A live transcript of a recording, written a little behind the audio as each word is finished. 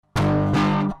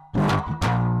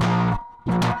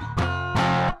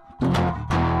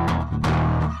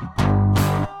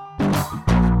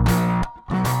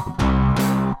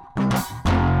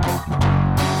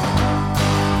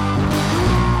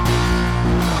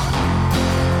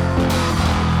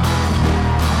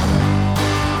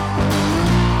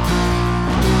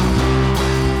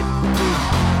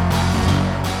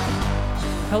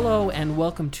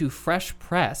welcome to Fresh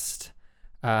Pressed.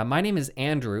 My name is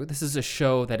Andrew. This is a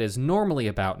show that is normally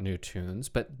about new tunes,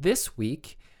 but this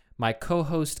week, my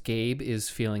co-host Gabe is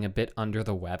feeling a bit under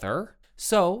the weather.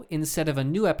 So instead of a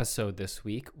new episode this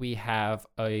week, we have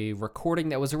a recording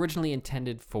that was originally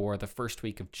intended for the first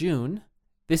week of June.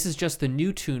 This is just the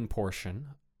new tune portion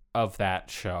of that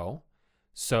show.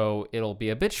 So it'll be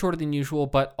a bit shorter than usual,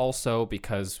 but also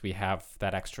because we have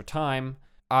that extra time,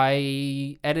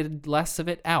 I edited less of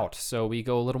it out, so we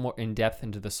go a little more in-depth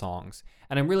into the songs.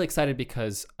 And I'm really excited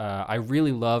because I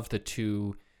really love the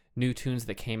two new tunes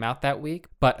that came out that week.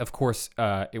 But of course,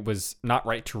 it was not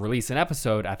right to release an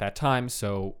episode at that time,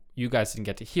 so you guys didn't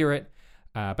get to hear it.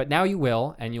 But now you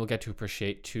will, and you'll get to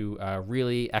appreciate two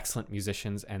really excellent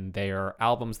musicians and their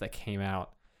albums that came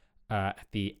out at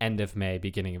the end of May,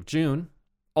 beginning of June.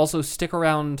 Also, stick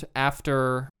around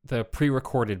after the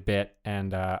pre-recorded bit,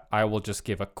 and I will just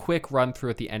give a quick run-through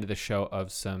at the end of the show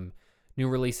of some new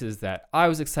releases that I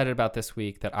was excited about this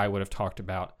week that I would have talked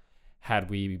about had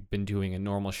we been doing a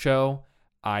normal show.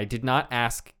 I did not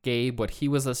ask Gabe what he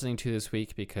was listening to this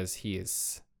week because he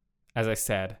is, as I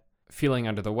said, feeling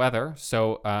under the weather.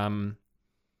 So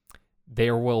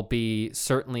there will be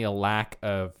certainly a lack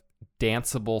of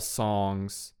danceable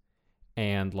songs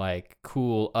and like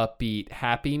cool, upbeat,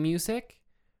 happy music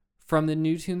from the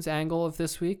new tunes angle of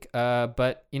this week.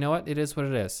 But you know what? It is what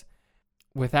it is.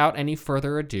 Without any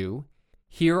further ado,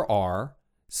 here are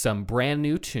some brand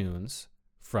new tunes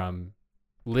from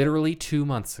literally 2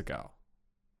 months ago.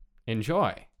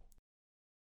 Enjoy.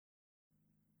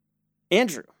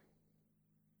 Andrew,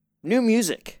 new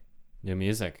music. New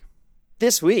music.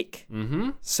 This week. Mm-hmm.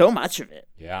 So much of it.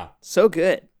 Yeah. So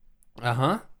good.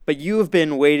 Uh-huh. But you have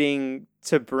been waiting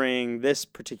to bring this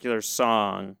particular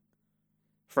song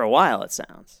for a while, it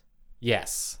sounds.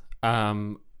 Yes.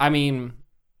 I mean,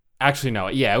 actually, no.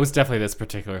 Yeah, it was definitely this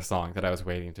particular song that I was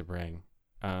waiting to bring.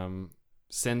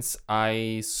 Since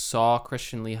I saw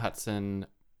Christian Lee Hutson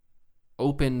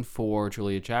open for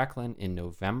Julia Jacklin in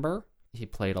November, he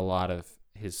played a lot of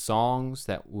his songs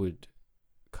that would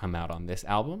come out on this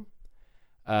album.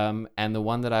 And the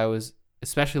one that I was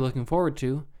especially looking forward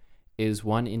to is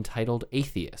one entitled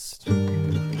Atheist. On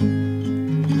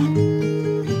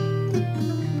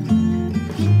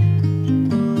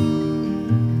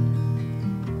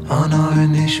our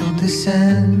initial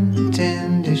descent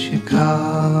into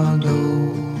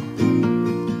Chicago,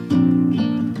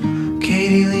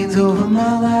 Katie leans over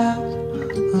my lap,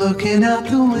 looking out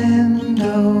the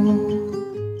window.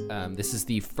 This is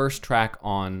the first track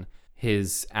on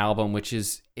his album, which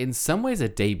is in some ways a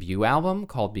debut album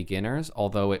called Beginners,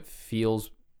 although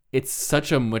it's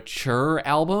such a mature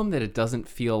album that it doesn't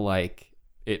feel like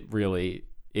it really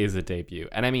is a debut.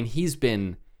 And I mean, he's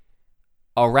been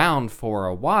around for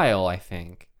a while, I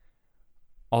think,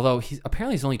 although he's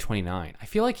only 29. I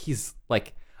feel like he's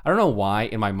like, I don't know why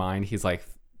in my mind he's like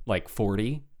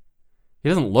 40. He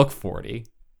doesn't look 40.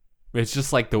 It's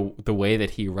just like the way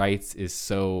that he writes is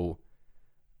so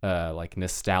like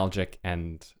nostalgic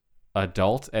and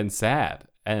adult and sad,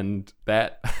 and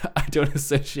that I don't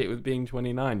associate with being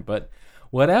 29, but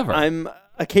whatever. I'm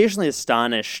occasionally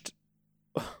astonished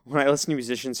when I listen to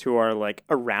musicians who are like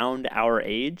around our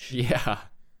age. Yeah.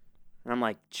 And I'm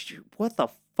like, what the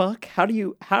fuck? How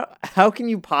can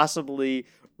you possibly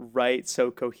write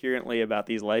so coherently about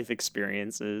these life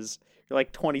experiences? You're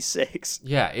like 26.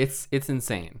 Yeah, it's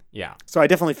insane. Yeah. So I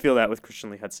definitely feel that with Christian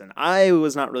Lee Hutson. I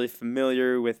was not really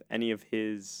familiar with any of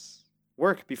his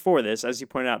work before this. As you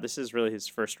pointed out, this is really his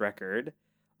first record,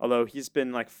 although he's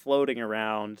been like floating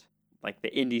around like the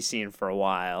indie scene for a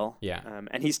while. Yeah.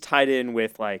 And he's tied in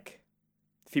with like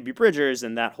Phoebe Bridgers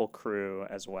and that whole crew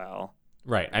as well.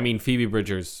 Right. I mean, Phoebe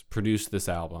Bridgers produced this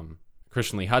album.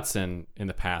 Christian Lee Hutson in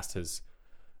the past has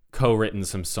co-written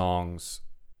some songs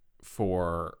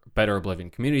for Better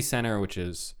Oblivion Community Center, which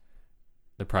is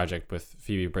the project with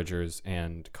Phoebe Bridgers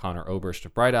and Connor Oberst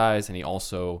of Bright Eyes, and he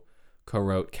also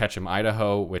co-wrote Ketchum,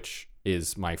 Idaho, which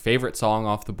is my favorite song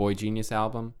off the Boy Genius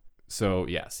album. So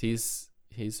yes, he's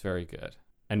very good,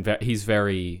 and he's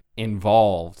very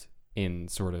involved in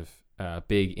sort of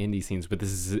big indie scenes. But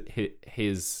this is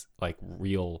his like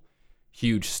real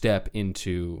huge step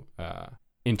into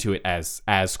it as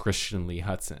Christian Lee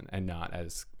Hutson, and not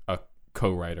as a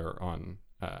co-writer on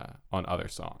other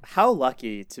songs. How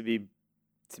lucky to be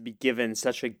given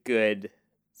such a good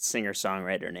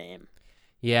singer-songwriter name.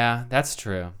 Yeah, that's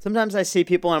true. Sometimes I see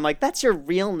people and I'm like, that's your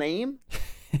real name?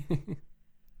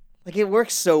 Like, it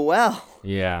works so well.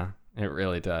 Yeah, it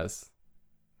really does.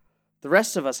 The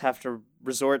rest of us have to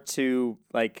resort to,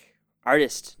 like,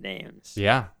 artist names.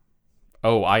 Yeah.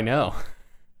 Oh, I know.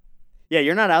 Yeah,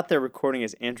 you're not out there recording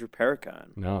as Andrew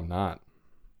Perricone. No, I'm not.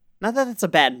 Not that it's a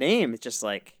bad name. It's just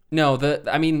like... No, the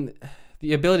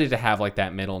ability to have like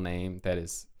that middle name that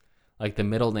is like the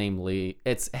middle name Lee.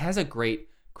 It has a great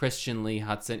Christian Lee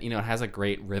Hudson. It has a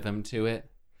great rhythm to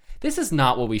it. This is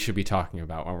not what we should be talking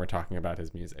about when we're talking about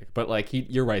his music. But like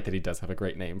you're right that he does have a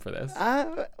great name for this.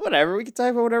 Whatever. We can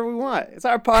talk about whatever we want. It's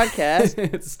our podcast.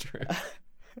 It's true.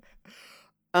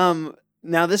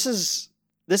 Now this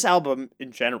album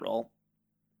in general,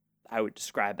 I would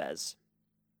describe as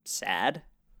sad.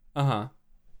 Uh-huh.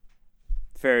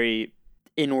 Very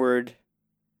inward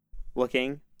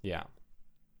looking. Yeah.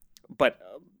 But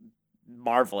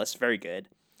marvelous, very good.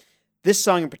 This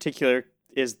song in particular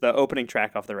is the opening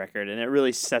track off the record, and it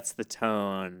really sets the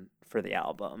tone for the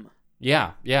album.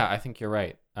 Yeah, I think you're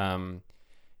right.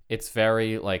 It's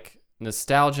very like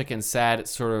nostalgic and sad.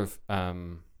 It's sort of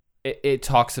it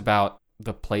talks about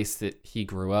the place that he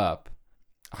grew up.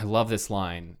 I love this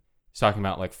line. He's talking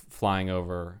about like flying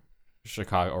over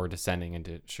Chicago or descending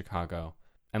into Chicago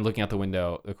and looking out the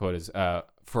window. The quote is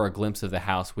for a glimpse of the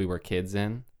house we were kids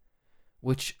in,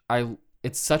 which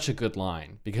it's such a good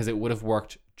line because it would have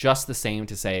worked just the same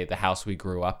to say the house we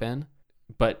grew up in,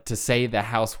 but to say the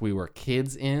house we were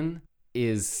kids in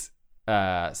is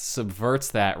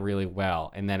subverts that really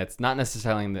well. And then it's not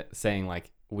necessarily saying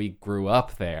like we grew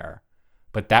up there,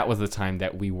 but that was the time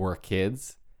that we were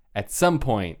kids. At some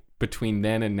point between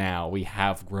then and now, we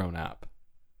have grown up.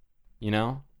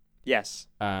 Yes.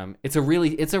 It's a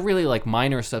really like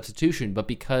minor substitution, but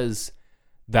because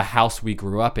the house we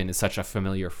grew up in is such a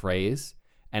familiar phrase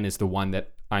and is the one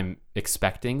that I'm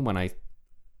expecting when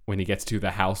he gets to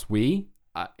the house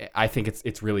I think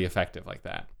it's really effective like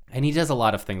that. And he does a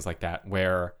lot of things like that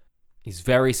where he's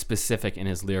very specific in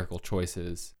his lyrical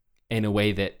choices in a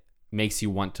way that makes you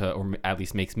want to, or at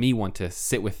least makes me want to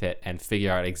sit with it and figure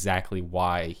out exactly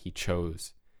why he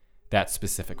chose that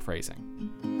specific phrasing.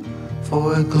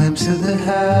 For a glimpse of the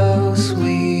house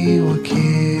we were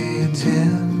kids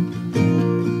in.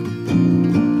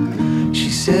 She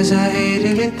says I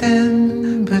hated it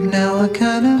then, but now I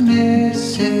kinda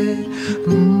miss it.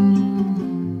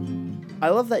 I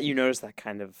love that you notice that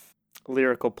kind of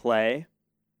lyrical play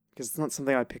because it's not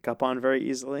something I pick up on very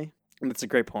easily. And that's a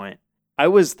great point. I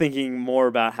was thinking more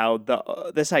about how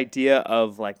this idea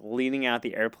of like leaning out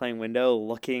the airplane window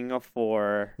looking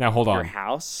for now, hold on. Your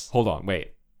house. Hold on,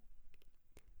 wait.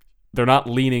 They're not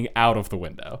leaning out of the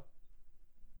window.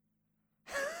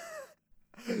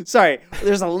 Sorry,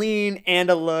 there's a lean and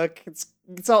a look.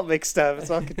 It's all mixed up. It's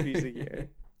all confusing here.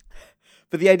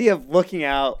 But the idea of looking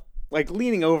out, like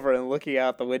leaning over and looking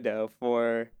out the window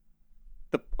for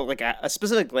a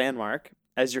specific landmark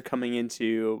as you're coming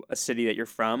into a city that you're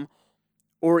from,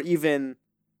 or even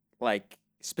like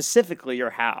specifically your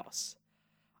house.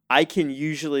 I can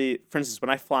usually, for instance,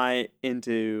 when I fly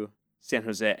into San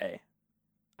Jose,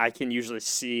 I can usually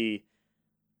see,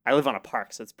 I live on a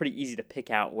park, so it's pretty easy to pick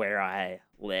out where I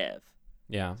live.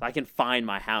 Yeah. So I can find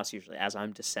my house usually as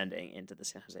I'm descending into the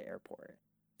San Jose airport.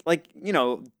 Like,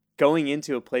 going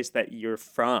into a place that you're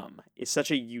from is such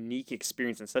a unique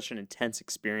experience and such an intense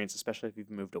experience, especially if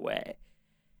you've moved away.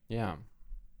 Yeah.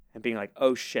 And being like,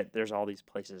 oh shit, there's all these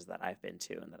places that I've been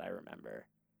to and that I remember.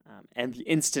 And the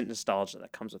instant nostalgia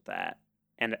that comes with that.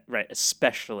 And right,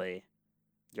 especially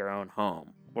your own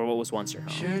home, or what was once your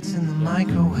home. Shirts in the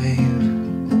microwave,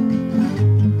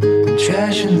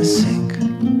 trash in the sink,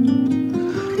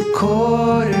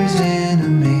 quarters in a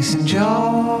mason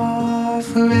jar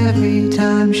for every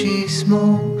time she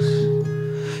smokes.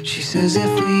 She says if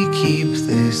we keep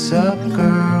this up,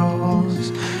 girls,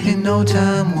 in no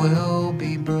time we'll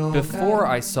be broke. Before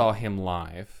I saw him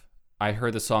live, I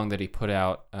heard the song that he put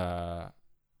out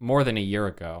more than a year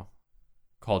ago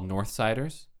called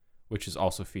Northsiders, which is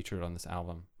also featured on this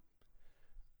album,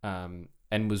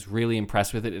 and was really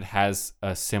impressed with it. It has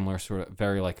a similar sort of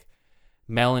very like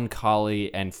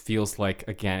melancholy and feels like,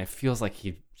 again, it feels like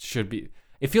he should be,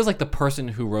 it feels like the person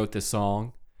who wrote this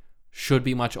song should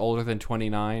be much older than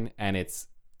 29, and it's,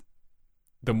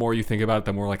 the more you think about it,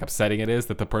 the more like upsetting it is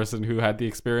that the person who had the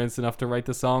experience enough to write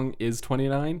the song is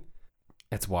 29.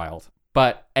 It's wild.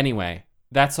 But anyway,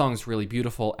 that song's really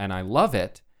beautiful and I love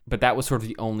it, but that was sort of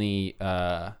the only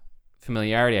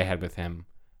familiarity I had with him.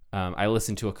 I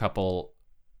listened to a couple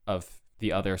of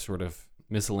the other sort of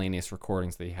miscellaneous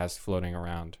recordings that he has floating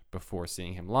around before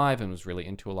seeing him live and was really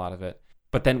into a lot of it.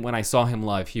 But then when I saw him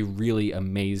live, he really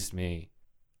amazed me.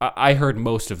 I heard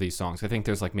most of these songs. I think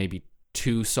there's like maybe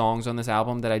 2 songs on this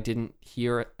album that I didn't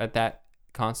hear at that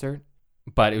concert,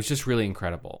 but it was just really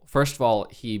incredible. First of all,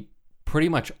 he pretty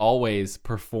much always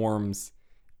performs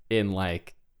in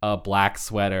like a black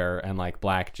sweater and like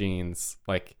black jeans,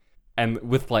 like, and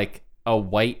with like a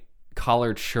white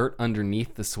collared shirt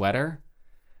underneath the sweater,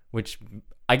 which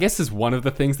I guess is one of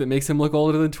the things that makes him look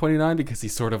older than 29, because he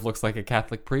sort of looks like a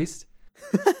Catholic priest.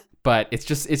 But it's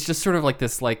just sort of like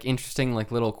this like interesting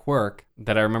like little quirk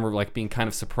that I remember like being kind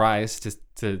of surprised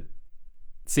to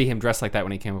see him dressed like that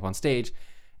when he came up on stage.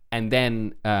 And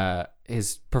then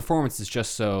his performance is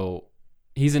just so,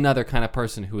 he's another kind of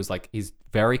person who is like, he's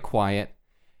very quiet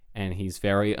and he's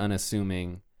very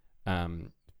unassuming,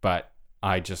 but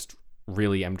I just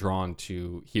really am drawn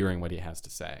to hearing what he has to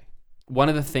say. One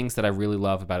of the things that I really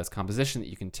love about his composition that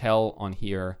you can tell on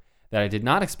here that I did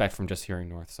not expect from just hearing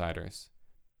Northsiders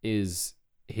is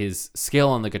his skill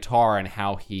on the guitar and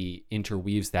how he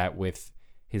interweaves that with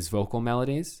his vocal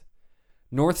melodies.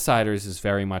 Northsiders is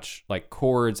very much like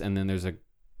chords and then there's a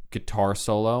guitar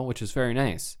solo, which is very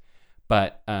nice.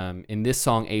 But in this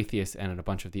song, Atheist, and in a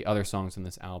bunch of the other songs in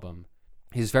this album,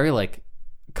 he's very like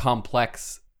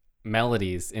complex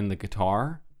melodies in the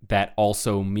guitar that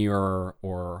also mirror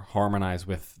or harmonize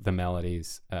with the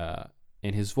melodies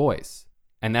in his voice.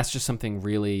 And that's just something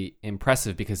really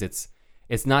impressive, because it's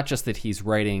not just that he's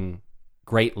writing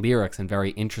great lyrics and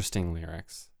very interesting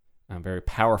lyrics, very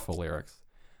powerful lyrics,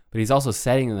 but he's also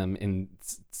setting them in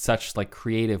such like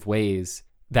creative ways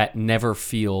that never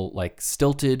feel like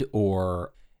stilted,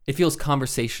 or it feels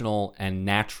conversational and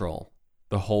natural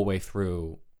the whole way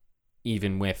through,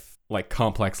 even with like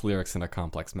complex lyrics and a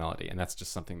complex melody. And that's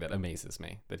just something that amazes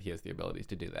me, that he has the ability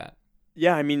to do that.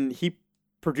 Yeah, I mean, he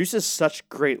produces such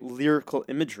great lyrical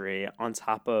imagery on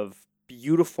top of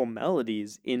beautiful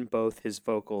melodies in both his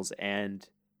vocals and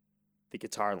the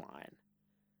guitar line.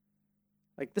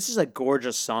 Like, this is a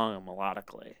gorgeous song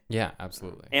melodically. Yeah,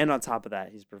 absolutely. And on top of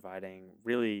that, he's providing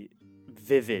really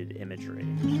vivid imagery.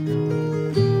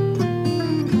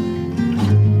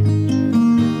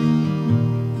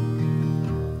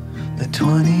 The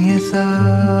 20th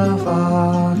of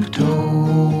October,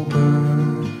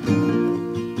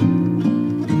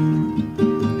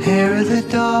 hair of the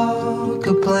dog,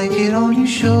 a blanket on your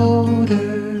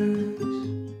shoulders.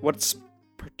 What's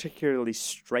particularly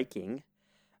striking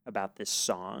about this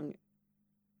song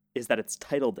is that it's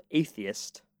titled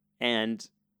Atheist and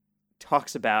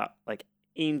talks about like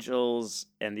angels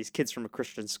and these kids from a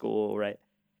Christian school, right?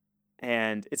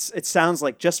 And it sounds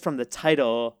like, just from the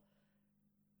title,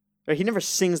 right, he never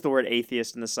sings the word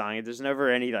atheist in the song. There's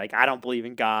never any like, I don't believe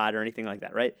in God or anything like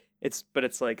that, right? It's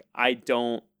like, I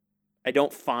don't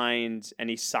find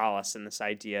any solace in this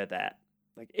idea that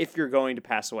like, if you're going to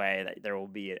pass away, that there will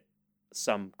be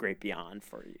some great beyond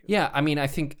for you. Yeah, I mean, I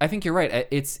think you're right.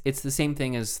 It's the same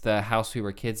thing as The House We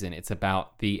Were Kids In. It's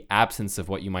about the absence of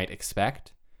what you might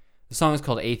expect. The song is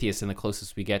called Atheist, and the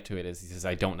closest we get to it is he says,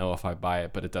 I don't know if I buy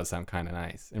it, but it does sound kind of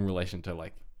nice, in relation to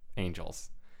like angels,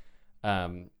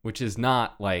 which is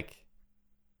not like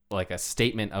a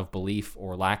statement of belief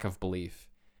or lack of belief,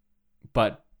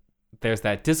 but there's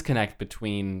that disconnect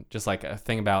between just like a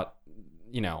thing about,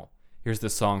 you know, here's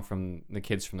this song from the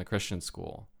kids from the Christian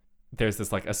school. There's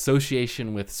this like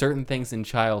association with certain things in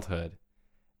childhood,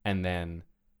 and then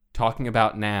talking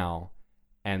about now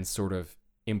and sort of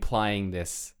implying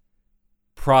this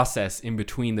process in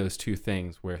between those two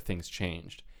things where things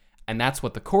changed. And that's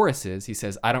what the chorus is. He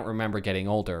says, I don't remember getting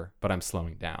older, but I'm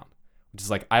slowing down. Which is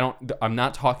like, I'm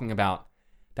not talking about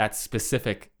that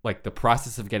specific, like the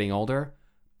process of getting older,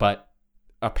 but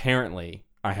apparently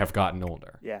I have gotten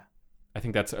older. Yeah. I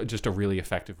think that's just a really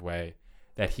effective way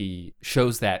that he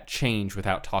shows that change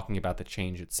without talking about the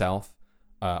change itself,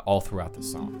 all throughout the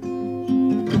song.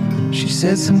 She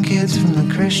said some kids from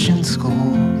the Christian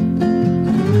school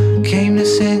came to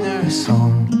sing her a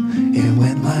song. It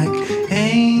went like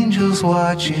angels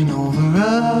watching over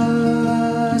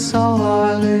us, all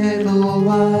our little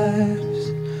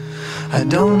lives. I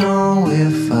don't know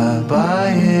if I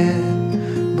buy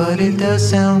it, but it does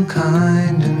sound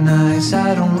kinda nice.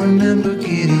 I don't remember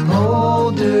getting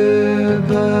older,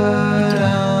 but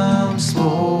I'm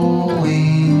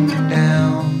slowing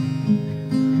down.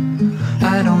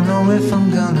 I don't know if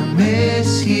I'm gonna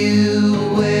miss you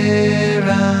where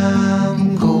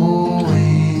I'm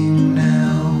going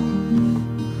now.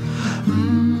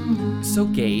 So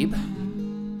Gabe,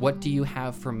 what do you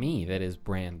have for me that is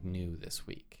brand new this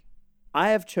week?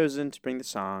 I have chosen to bring the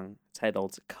song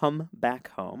titled Come Back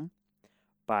Home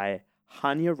by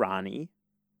Hanya Rani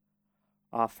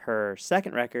off her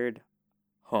second record,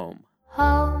 Home.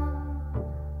 Home,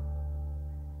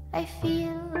 I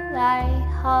feel like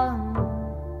home.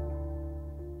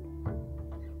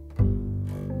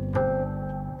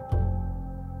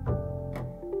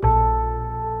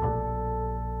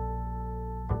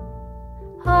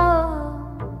 Home.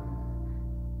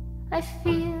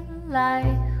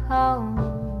 like home.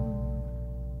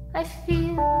 I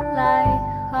feel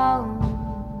like home.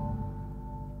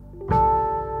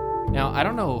 Now, I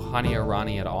don't know Hania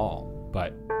Rani at all,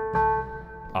 but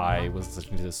I was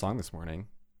listening to this song this morning,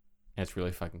 and it's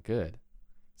really fucking good.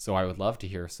 So I would love to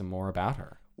hear some more about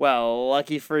her. Well,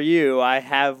 lucky for you, I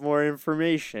have more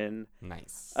information.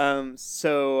 Nice.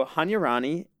 So Hania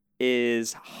Rani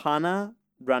is Hanna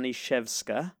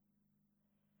Raniszewska,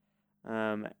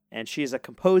 and she is a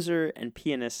composer and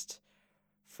pianist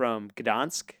from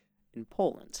Gdansk in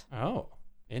Poland. Oh,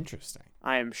 interesting.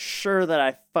 I am sure that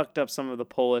I fucked up some of the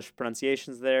Polish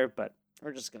pronunciations there, but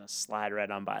we're just going to slide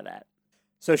right on by that.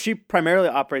 So she primarily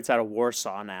operates out of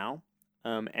Warsaw now,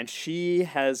 and she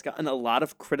has gotten a lot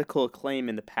of critical acclaim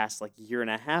in the past year and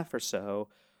a half or so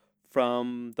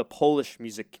from the Polish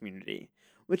music community,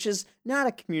 which is not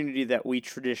a community that we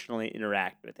traditionally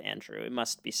interact with, Andrew, it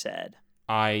must be said.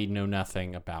 I know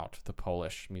nothing about the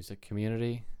Polish music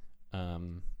community.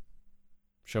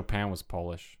 Chopin was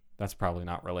Polish. That's probably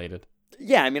not related.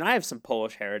 Yeah, I mean, I have some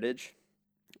Polish heritage.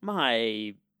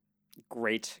 My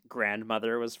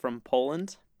great-grandmother was from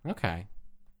Poland. Okay.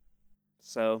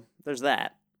 So there's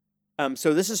that.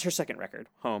 So this is her second record,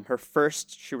 Home. Her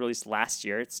first she released last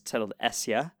year. It's titled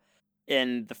Essia.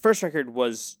 And the first record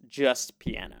was just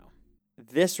piano.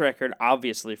 This record,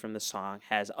 obviously from the song,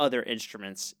 has other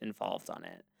instruments involved on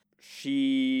it.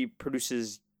 She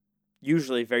produces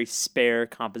usually very spare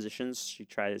compositions. She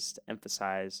tries to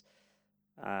emphasize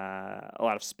a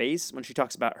lot of space. When she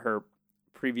talks about her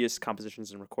previous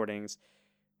compositions and recordings,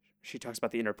 she talks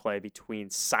about the interplay between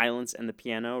silence and the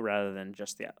piano rather than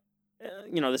just the...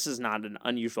 this is not an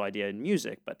unusual idea in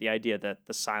music, but the idea that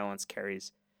the silence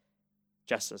carries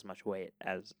just as much weight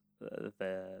as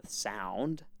the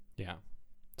sound. Yeah.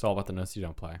 It's all about the notes you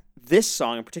don't play. This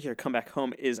song in particular, Come Back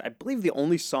Home, is, I believe, the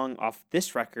only song off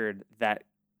this record that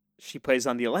she plays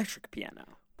on the electric piano.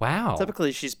 Wow.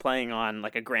 Typically, she's playing on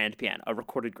a grand piano, a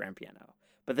recorded grand piano.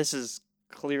 But this is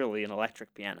clearly an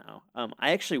electric piano.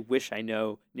 I actually wish I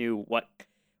knew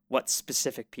what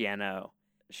specific piano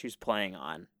she was playing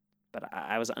on, but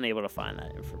I was unable to find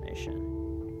that information.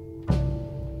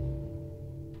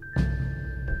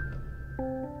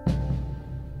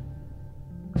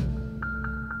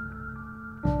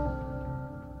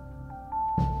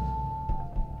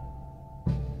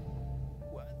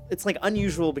 It's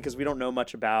unusual because we don't know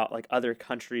much about other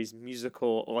countries'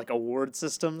 musical award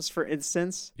systems, for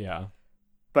instance. Yeah.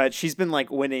 But she's been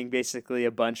winning basically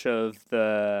a bunch of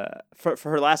for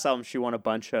her last album, she won a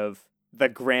bunch of the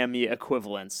Grammy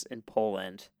equivalents in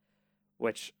Poland,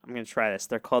 which I'm going to try this.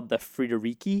 They're called the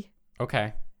Frideriki.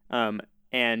 Okay.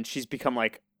 And she's become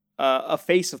a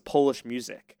face of Polish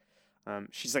music.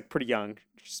 She's pretty young.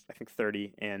 She's I think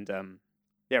 30, and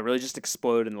really just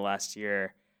exploded in the last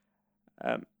year.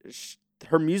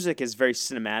 Her music is very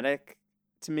cinematic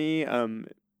to me.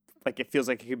 It feels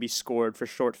like it could be scored for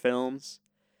short films.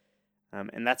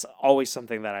 And that's always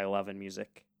something that I love in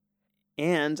music.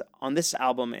 And on this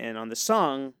album and on this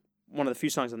song, one of the few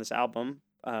songs on this album,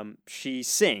 she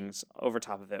sings over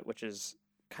top of it, which is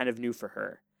kind of new for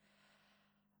her.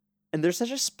 And there's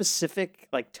such a specific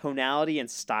tonality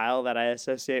and style that I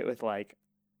associate with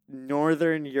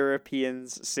Northern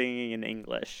Europeans singing in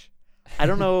English. I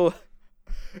don't know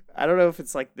if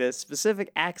it's this specific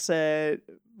accent,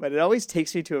 but it always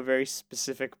takes me to a very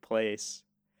specific place.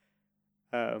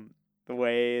 The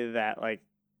way that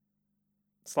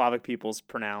Slavic peoples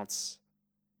pronounce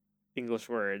English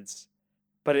words,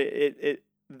 but it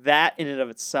that in and of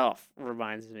itself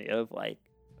reminds me of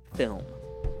film.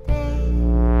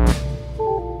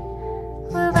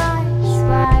 With eyes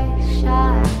wide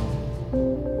shut,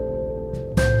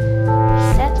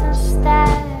 sit and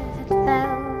stare at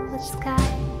velvet sky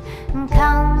and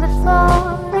count the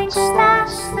falling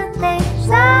stars that they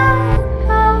shine.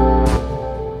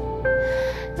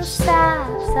 The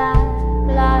stars are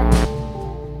blind.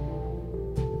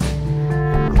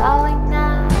 I'm going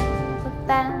now, but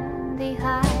then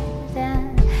behind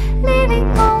and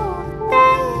leaving all the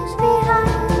days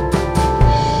behind.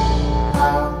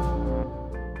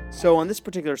 Oh. So on this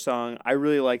particular song, I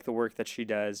really like the work that she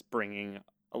does, bringing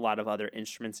a lot of other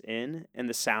instruments in and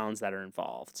the sounds that are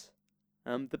involved.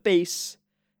 The bass,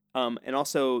 and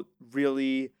also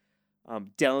really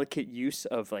delicate use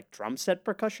of drum set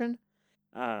percussion.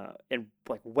 And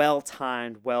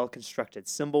well-timed, well-constructed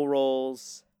cymbal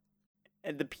rolls.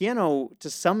 And the piano, to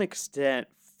some extent,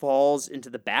 falls into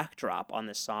the backdrop on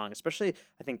this song, especially,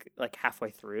 I think,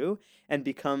 halfway through, and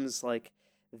becomes,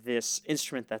 this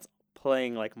instrument that's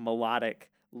playing,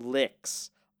 melodic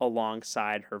licks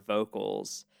alongside her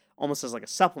vocals, almost as, a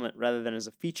supplement rather than as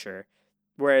a feature.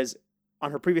 Whereas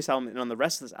on her previous album and on the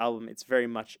rest of this album, it's very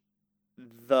much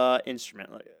the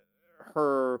instrument. Like,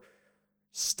 her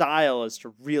style is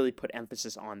to really put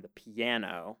emphasis on the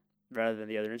piano rather than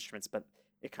the other instruments, but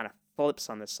it kind of flips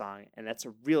on this song, and that's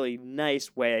a really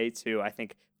nice way to, I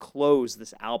think, close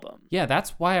this album. Yeah,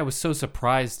 that's why I was so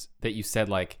surprised that you said,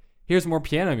 like, here's more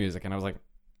piano music, and I was like,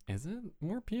 is it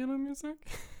more piano music?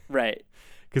 Right.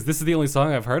 Because this is the only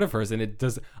song I've heard of hers, and it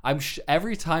does.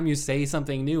 Every time you say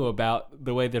something new about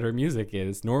the way that her music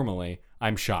is normally,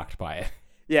 I'm shocked by it.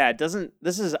 Yeah, it doesn't.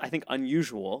 This is, I think,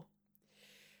 unusual.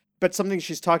 But something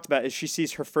she's talked about is she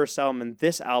sees her first album and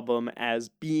this album as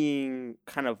being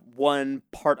kind of one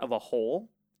part of a whole.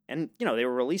 And, you know, they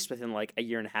were released within like a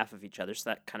year and a half of each other, so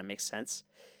that kind of makes sense.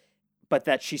 But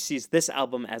that she sees this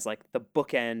album as like the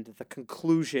bookend, the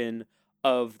conclusion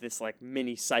of this like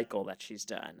mini cycle that she's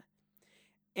done.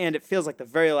 And it feels like the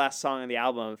very last song on the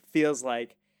album feels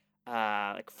like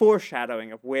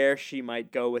foreshadowing of where she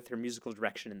might go with her musical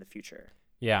direction in the future.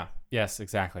 Yeah. Yes,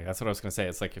 exactly. That's what I was going to say.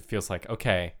 It's like, it feels like,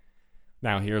 okay,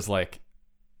 now here's like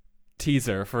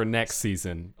teaser for next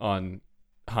season on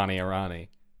Hani Arani.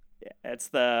 Yeah, it's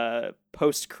the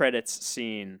post-credits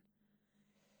scene,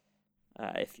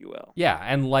 if you will. Yeah,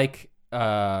 and like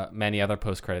many other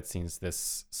post-credit scenes,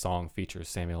 this song features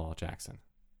Samuel L. Jackson.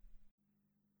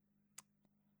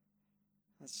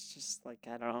 It's just like,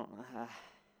 I don't...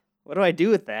 what do I do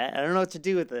with that? I don't know what to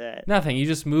do with that. Nothing. You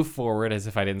just move forward as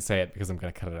if I didn't say it because I'm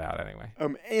going to cut it out anyway.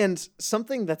 And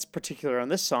something that's particular on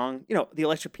this song, you know, the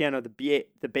electric piano, the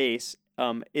bass,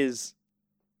 is...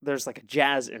 There's like a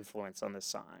jazz influence on this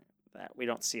song that we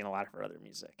don't see in a lot of her other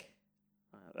music.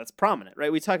 That's prominent,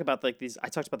 right? We talk about like these... I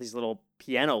talked about these little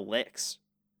piano licks.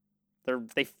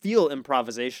 They feel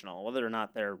improvisational, whether or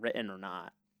not they're written or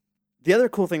not. The other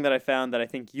cool thing that I found that I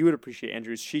think you would appreciate,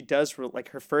 Andrew, is she does, like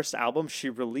her first album,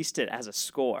 she released it as a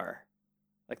score,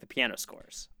 like the piano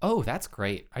scores. Oh, that's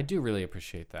great. I do really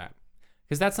appreciate that.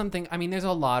 Because that's something, I mean, there's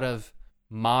a lot of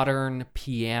modern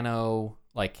piano,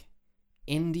 like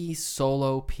indie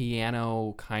solo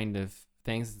piano kind of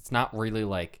things. It's not really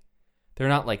like, they're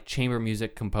not like chamber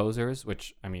music composers,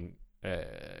 which, I mean,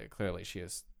 clearly she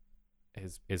is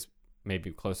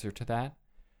maybe closer to that.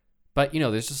 But, you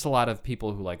know, there's just a lot of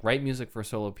people who like write music for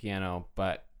solo piano,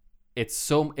 but it's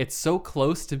so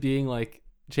close to being like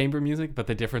chamber music, but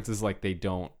the difference is like they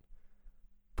don't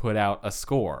put out a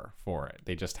score for it.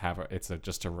 They just have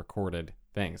just a recorded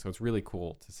thing. So it's really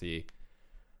cool to see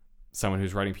someone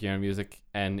who's writing piano music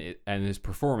and is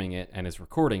performing it and is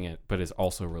recording it, but is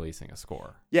also releasing a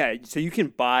score. Yeah, so you can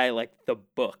buy like the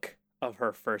book of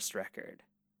her first record.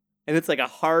 And it's like a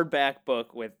hardback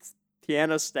book with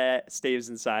piano staves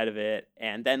inside of it,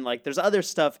 and then like there's other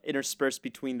stuff interspersed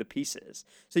between the pieces,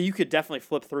 so you could definitely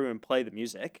flip through and play the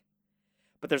music.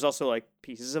 But there's also like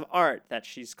pieces of art that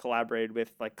she's collaborated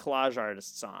with like collage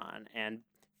artists on, and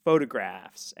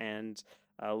photographs and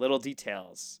little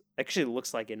details. Actually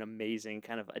looks like an amazing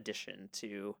kind of addition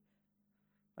to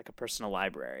like a personal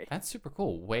library. That's super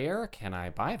cool. Where can I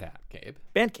buy that, Gabe?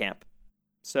 Bandcamp.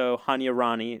 So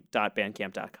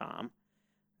haniarani.bandcamp.com.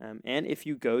 And if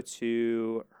you go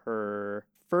to her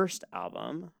first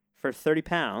album for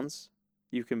 £30,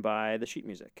 you can buy the sheet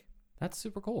music. That's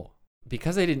super cool.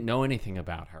 Because I didn't know anything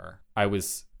about her, I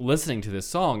was listening to this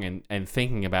song and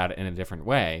thinking about it in a different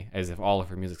way, as if all of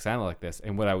her music sounded like this.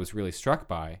 And what I was really struck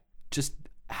by, just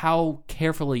how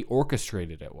carefully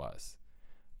orchestrated it was.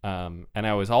 And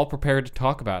I was all prepared to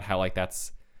talk about how like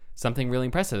that's something really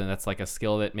impressive, and that's like a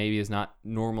skill that maybe is not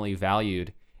normally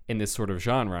valued in this sort of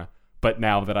genre. But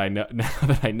now that I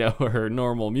know her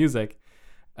normal music,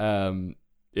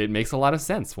 it makes a lot of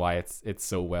sense why it's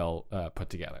so well put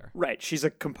together. Right. She's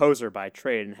a composer by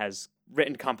trade and has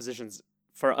written compositions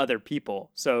for other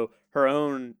people. So her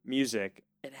own music,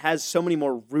 it has so many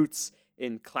more roots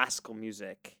in classical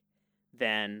music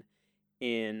than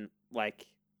in like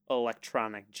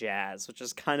electronic jazz, which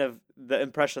is kind of the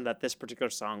impression that this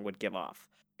particular song would give off.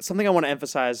 Something I want to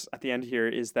emphasize at the end here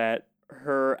is that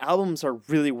her albums are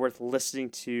really worth listening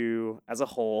to as a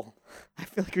whole. I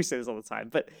feel like we say this all the time,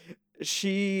 but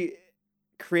she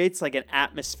creates like an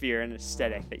atmosphere and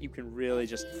aesthetic that you can really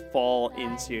just fall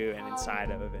into and inside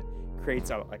of it.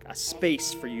 Creates a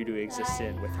space for you to exist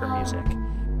in with her music.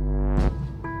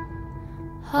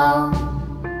 Home.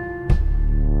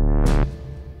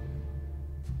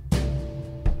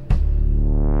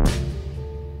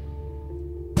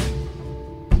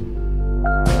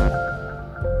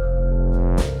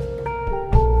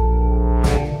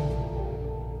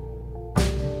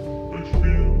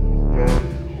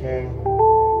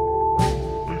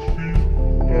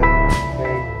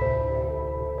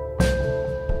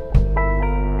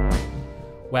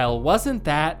 Well, wasn't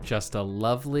that just a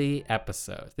lovely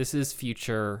episode? This is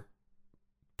future,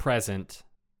 present.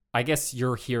 I guess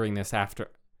you're hearing this after.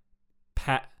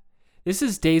 This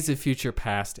is Days of Future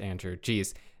Past, Andrew.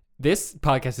 Jeez. This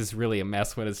podcast is really a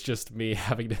mess when it's just me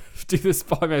having to do this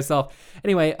by myself.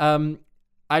 Anyway,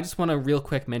 I just want to real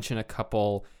quick mention a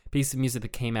couple pieces of music that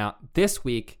came out this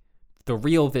week.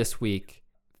 This week,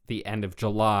 the end of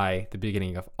July, the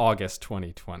beginning of August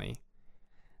 2020.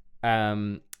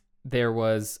 There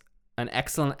was an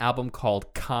excellent album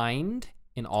called Kind,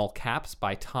 in all caps,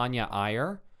 by Tanya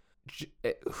Iyer,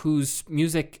 whose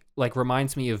music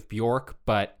reminds me of Bjork,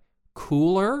 but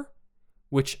cooler,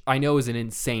 which I know is an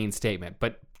insane statement,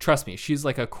 but trust me, she's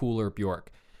like a cooler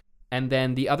Bjork. And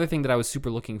then the other thing that I was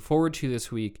super looking forward to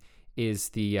this week is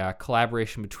the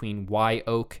collaboration between Wye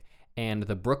Oak and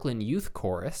the Brooklyn Youth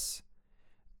Chorus.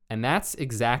 And that's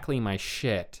exactly my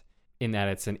shit, in that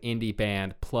it's an indie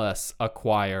band plus a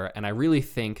choir. And I really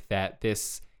think that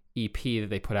this EP that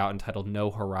they put out entitled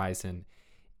No Horizon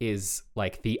is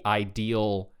like the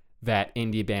ideal that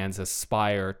indie bands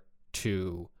aspire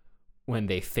to when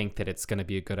they think that it's going to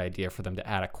be a good idea for them to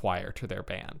add a choir to their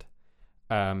band.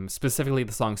 Specifically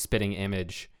the song Spitting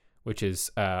Image, which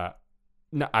is,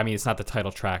 it's not the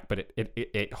title track, but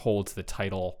it holds the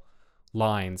title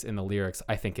lines in the lyrics,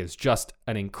 I think is just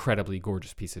an incredibly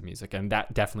gorgeous piece of music. And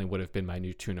that definitely would have been my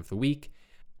new tune of the week.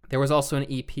 There was also an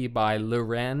EP by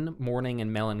Loren, Mourning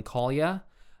and Melancholia,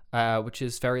 which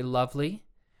is very lovely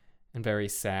and very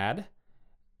sad.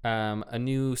 A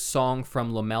new song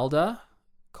from Lomelda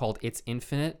called It's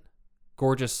Infinite.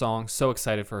 Gorgeous song. So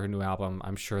excited for her new album.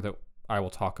 I'm sure that I will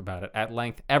talk about it at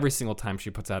length every single time she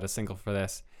puts out a single for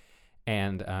this,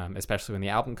 and especially when the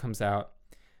album comes out.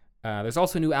 There's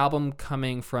also a new album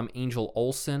coming from Angel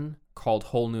Olsen called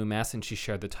Whole New Mess, and she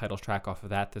shared the title track off of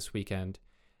that this weekend.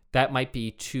 That might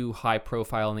be too high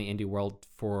profile in the indie world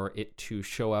for it to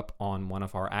show up on one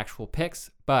of our actual picks,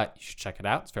 but you should check it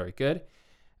out. It's very good.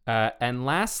 And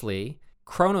lastly,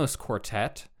 Kronos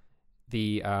Quartet,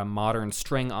 the modern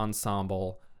string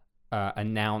ensemble,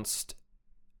 announced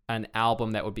an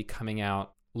album that would be coming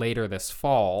out later this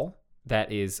fall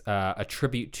that is a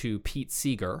tribute to Pete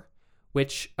Seeger,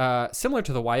 which, similar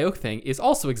to the Wye Oak thing, is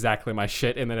also exactly my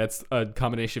shit in that it's a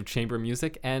combination of chamber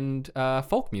music and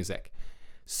folk music.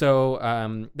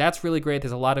 So that's really great.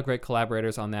 There's a lot of great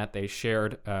collaborators on that. They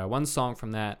shared one song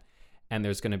from that, and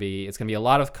it's going to be a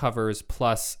lot of covers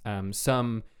plus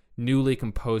some newly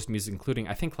composed music, including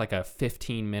I think like a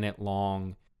 15-minute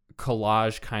long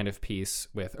collage kind of piece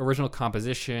with original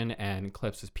composition and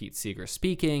clips of Pete Seeger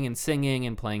speaking and singing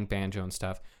and playing banjo and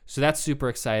stuff. So that's super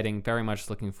exciting. Very much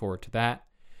looking forward to that.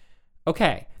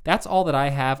 Okay, that's all that I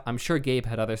have. I'm sure Gabe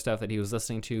had other stuff that he was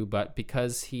listening to, but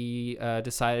because he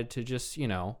decided to just,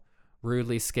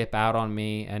 rudely skip out on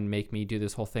me and make me do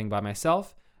this whole thing by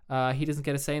myself, he doesn't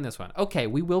get a say in this one. Okay,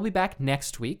 we will be back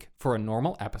next week for a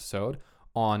normal episode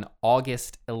on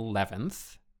August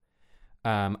 11th.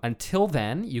 Until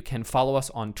then, you can follow us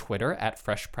on Twitter at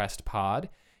FreshPressedPod.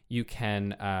 You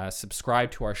can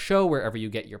subscribe to our show wherever you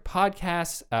get your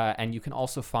podcasts, and you can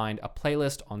also find a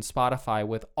playlist on Spotify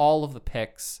with all of the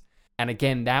picks. And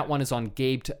again, that one is on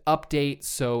Gabe to update,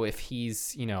 so if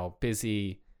he's,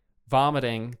 busy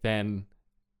vomiting, then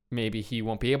maybe he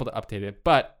won't be able to update it.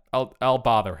 But I'll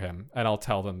bother him, and I'll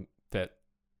tell them that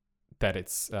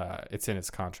it's in his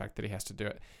contract that he has to do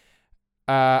it.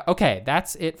 Okay,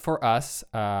 that's it for us.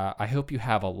 I hope you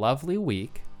have a lovely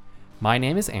week. My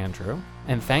name is Andrew,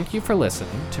 and thank you for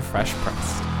listening to Fresh Press.